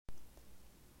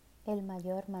El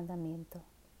mayor mandamiento: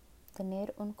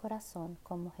 tener un corazón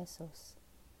como Jesús.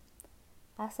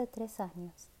 Hace 3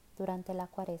 años, durante la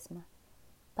Cuaresma,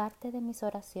 parte de mis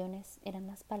oraciones eran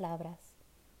las palabras: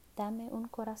 dame un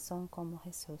corazón como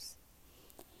Jesús.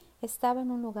 Estaba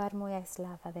en un lugar muy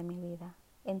aislada de mi vida,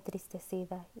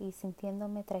 entristecida y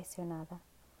sintiéndome traicionada.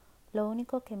 Lo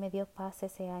único que me dio paz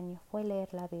ese año fue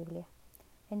leer la Biblia.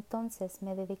 Entonces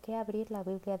me dediqué a abrir la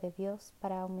Biblia de Dios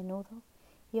para un menudo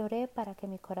y oré para que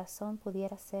mi corazón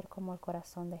pudiera ser como el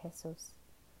corazón de Jesús.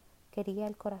 Quería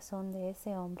el corazón de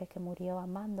ese hombre que murió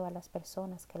amando a las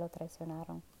personas que lo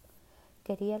traicionaron.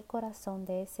 Quería el corazón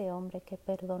de ese hombre que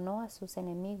perdonó a sus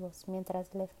enemigos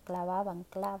mientras les clavaban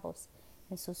clavos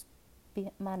en sus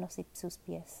manos y sus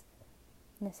pies.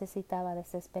 Necesitaba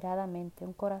desesperadamente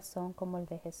un corazón como el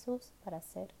de Jesús para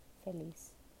ser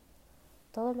feliz.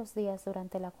 Todos los días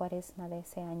durante la Cuaresma de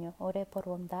ese año oré por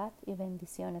bondad y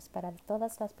bendiciones para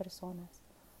todas las personas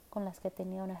con las que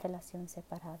tenía una relación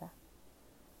separada.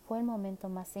 Fue el momento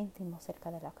más íntimo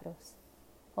cerca de la cruz.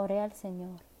 Oré al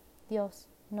Señor: Dios,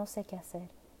 no sé qué hacer.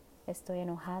 Estoy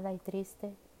enojada y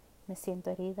triste, me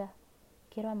siento herida.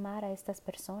 Quiero amar a estas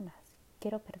personas,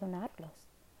 quiero perdonarlos,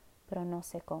 pero no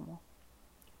sé cómo.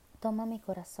 Toma mi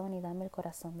corazón y dame el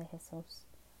corazón de Jesús.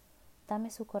 Dame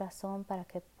su corazón para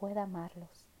que pueda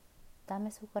amarlos.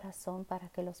 Dame su corazón para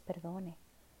que los perdone.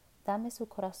 Dame su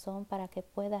corazón para que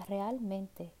pueda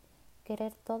realmente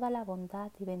querer toda la bondad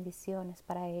y bendiciones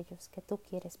para ellos que tú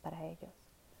quieres para ellos.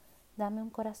 Dame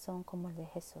un corazón como el de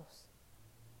Jesús.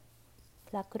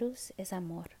 La cruz es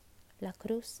amor. La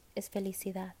cruz es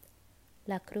felicidad.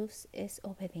 La cruz es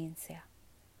obediencia.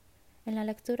 En la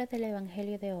lectura del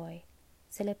Evangelio de hoy,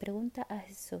 se le pregunta a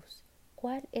Jesús: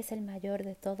 ¿cuál es el mayor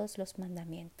de todos los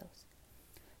mandamientos?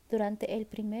 Durante el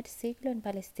primer siglo en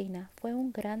Palestina fue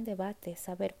un gran debate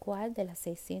saber cuál de las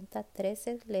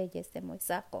 613 leyes de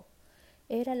Moisés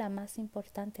era la más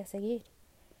importante a seguir.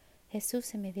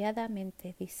 Jesús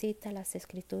inmediatamente visita las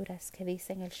escrituras que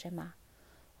dicen el Shema: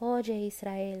 Oye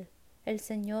Israel, el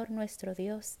Señor nuestro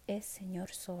Dios es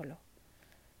Señor solo.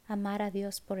 Amar a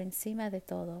Dios por encima de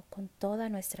todo, con toda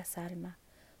nuestra alma,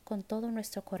 con todo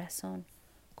nuestro corazón,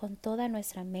 con toda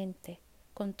nuestra mente,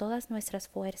 con todas nuestras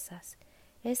fuerzas.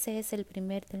 Ese es el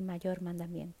primer del mayor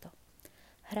mandamiento.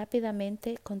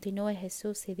 Rápidamente continúa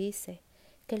Jesús y dice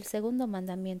que el segundo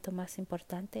mandamiento más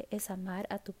importante es amar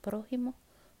a tu prójimo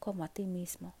como a ti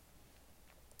mismo.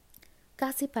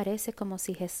 Casi parece como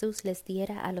si Jesús les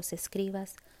diera a los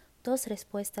escribas 2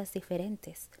 respuestas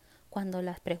diferentes, cuando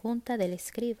la pregunta del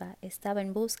escriba estaba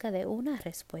en busca de una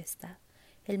respuesta,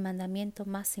 el mandamiento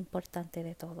más importante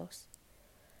de todos.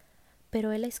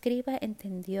 Pero el escriba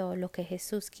entendió lo que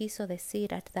Jesús quiso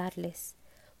decir al darles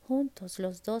juntos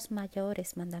los 2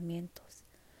 mayores mandamientos.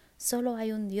 Solo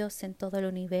hay un Dios en todo el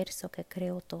universo que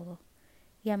creó todo,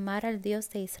 y amar al Dios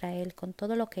de Israel con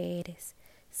todo lo que eres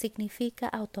significa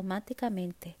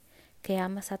automáticamente que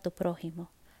amas a tu prójimo,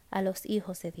 a los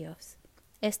hijos de Dios.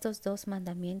 Estos 2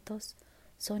 mandamientos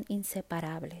son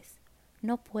inseparables.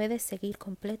 No puedes seguir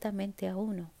completamente a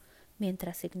uno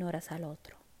mientras ignoras al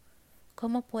otro.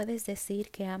 ¿Cómo puedes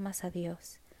decir que amas a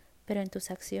Dios, pero en tus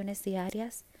acciones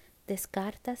diarias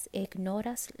descartas e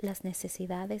ignoras las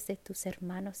necesidades de tus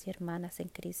hermanos y hermanas en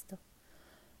Cristo?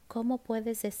 ¿Cómo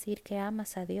puedes decir que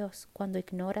amas a Dios cuando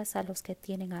ignoras a los que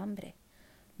tienen hambre,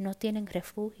 no tienen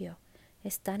refugio,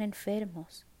 están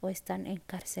enfermos o están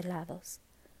encarcelados?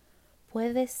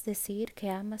 ¿Puedes decir que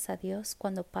amas a Dios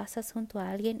cuando pasas junto a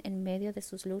alguien en medio de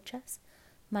sus luchas,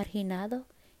 marginado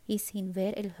y sin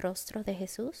ver el rostro de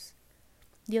Jesús?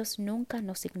 Dios nunca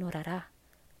nos ignorará,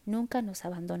 nunca nos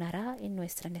abandonará en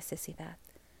nuestra necesidad.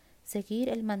 Seguir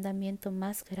el mandamiento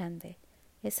más grande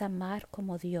es amar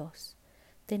como Dios,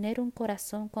 tener un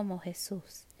corazón como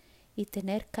Jesús y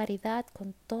tener caridad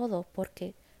con todo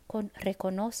porque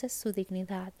reconoces su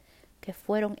dignidad, que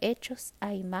fueron hechos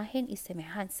a imagen y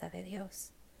semejanza de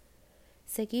Dios.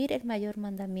 Seguir el mayor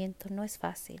mandamiento no es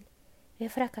fácil. He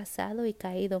fracasado y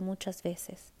caído muchas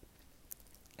veces.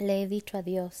 Le he dicho a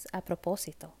Dios a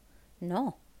propósito: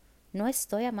 no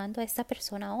estoy amando a esta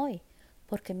persona hoy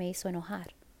porque me hizo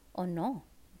enojar. O no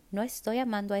estoy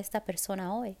amando a esta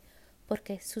persona hoy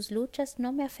porque sus luchas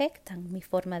no me afectan mi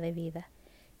forma de vida.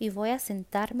 Y voy a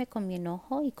sentarme con mi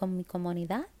enojo y con mi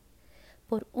comunidad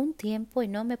por un tiempo y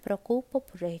no me preocupo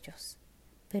por ellos.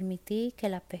 Permití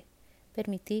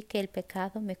que el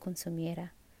pecado me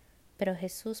consumiera. Pero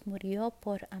Jesús murió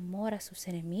por amor a sus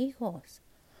enemigos.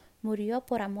 Murió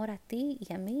por amor a ti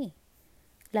y a mí.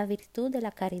 La virtud de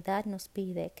la caridad nos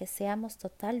pide que seamos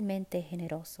totalmente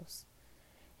generosos.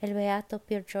 El beato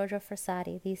Pier Giorgio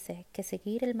Frassati dice que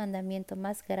seguir el mandamiento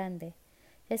más grande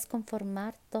es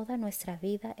conformar toda nuestra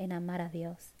vida en amar a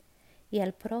Dios y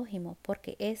al prójimo,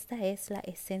 porque esta es la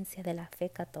esencia de la fe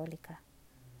católica.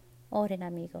 Oren,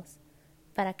 amigos,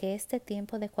 para que este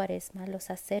tiempo de Cuaresma los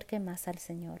acerque más al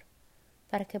Señor,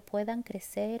 para que puedan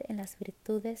crecer en las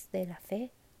virtudes de la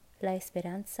fe, la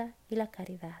esperanza y la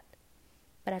caridad,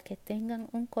 para que tengan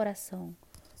un corazón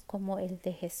como el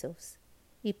de Jesús,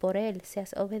 y por él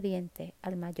seas obediente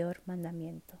al mayor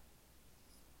mandamiento.